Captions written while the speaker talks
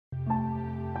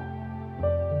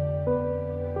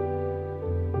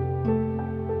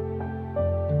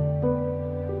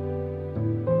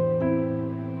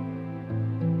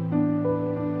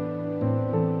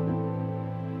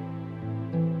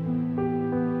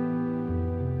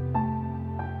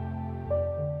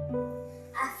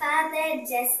father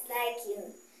just like you.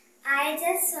 I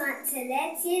just want to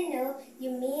let you know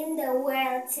you mean the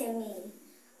world to me.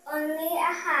 Only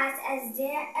a heart as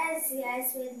dear as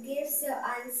yours would give so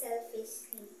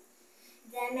unselfishly.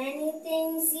 The many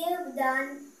things you've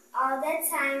done, all the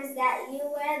times that you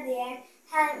were there,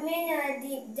 help me know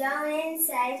deep down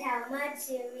inside how much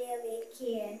you really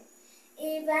care.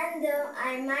 Even though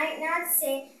I might not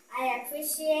say I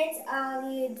appreciate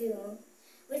all you do.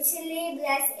 Richly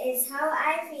blessed is how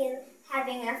I feel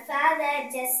having a father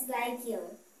just like you.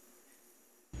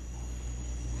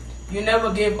 You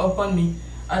never gave up on me.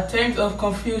 At times of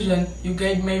confusion, you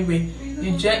gave me way.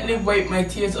 You gently wiped my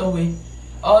tears away.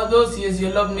 All those years you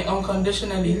loved me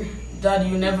unconditionally. Dad,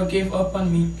 you never gave up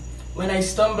on me. When I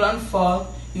stumble and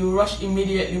fall, you rush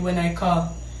immediately when I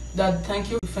call. Dad,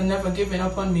 thank you for never giving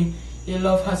up on me. Your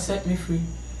love has set me free.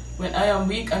 When I am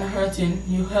weak and hurting,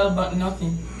 you held back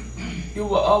nothing. You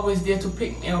were always there to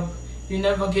pick me up. You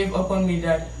never gave up on me,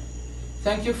 Dad.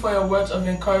 Thank you for your words of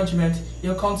encouragement.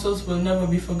 Your counsels will never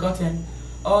be forgotten.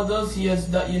 All those years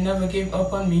that you never gave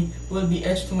up on me will be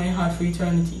etched to my heart for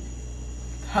eternity.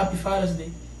 Happy Father's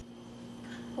Day.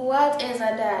 What is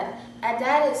a dad? A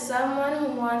dad is someone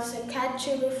who wants to catch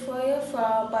you before you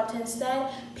fall, but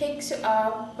instead picks you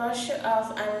up, brush you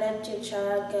off, and let you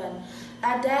try again.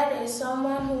 A dad is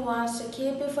someone who wants to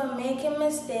keep you from making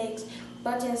mistakes,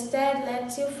 but instead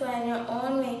lets you find your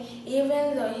own way,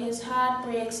 even though his heart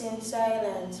breaks in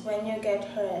silence when you get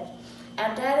hurt.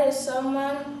 A dad is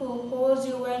someone who holds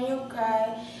you when you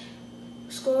cry,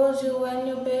 scolds you when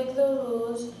you break the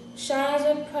rules, shines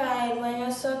with pride when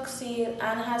you succeed,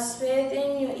 and has faith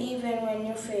in you even when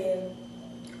you fail.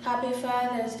 Happy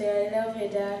Father's Day. I love you,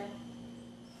 Dad.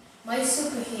 My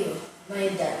superhero, my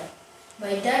dad.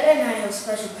 My dad and I have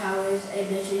special powers I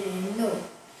bet you didn't know.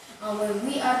 And when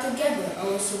we are together,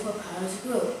 our superpowers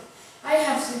grow. I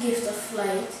have the gift of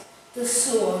flight, to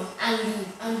soar and leap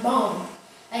and bound.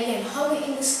 I can hover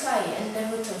in the sky and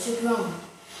never touch the ground.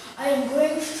 I am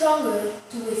growing stronger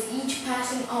with each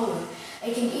passing hour. I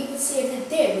can even save the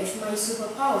day with my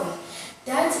superpower.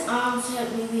 Dad's arms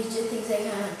help me reach the things I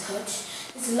cannot touch.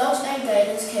 His love and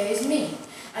guidance carries me.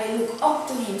 I look up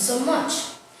to him so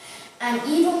much. And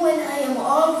even when I am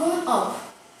all grown up,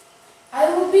 I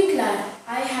will be glad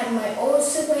I had my old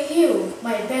superhero,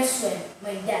 my best friend,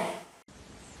 my dad.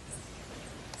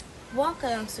 Walk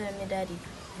alongside me, Daddy.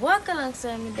 Walk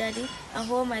alongside me, Daddy, and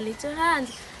hold my little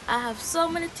hand. I have so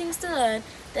many things to learn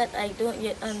that I don't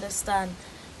yet understand.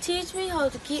 Teach me how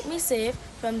to keep me safe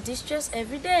from distress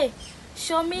every day.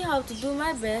 Show me how to do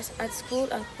my best at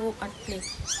school, at home, and play.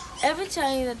 Every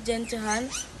child needs a gentle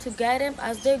hand to guide them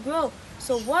as they grow.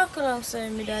 So walk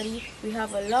alongside me, Daddy. We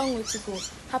have a long way to go.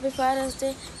 Happy Father's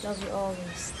Day. Love you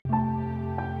always.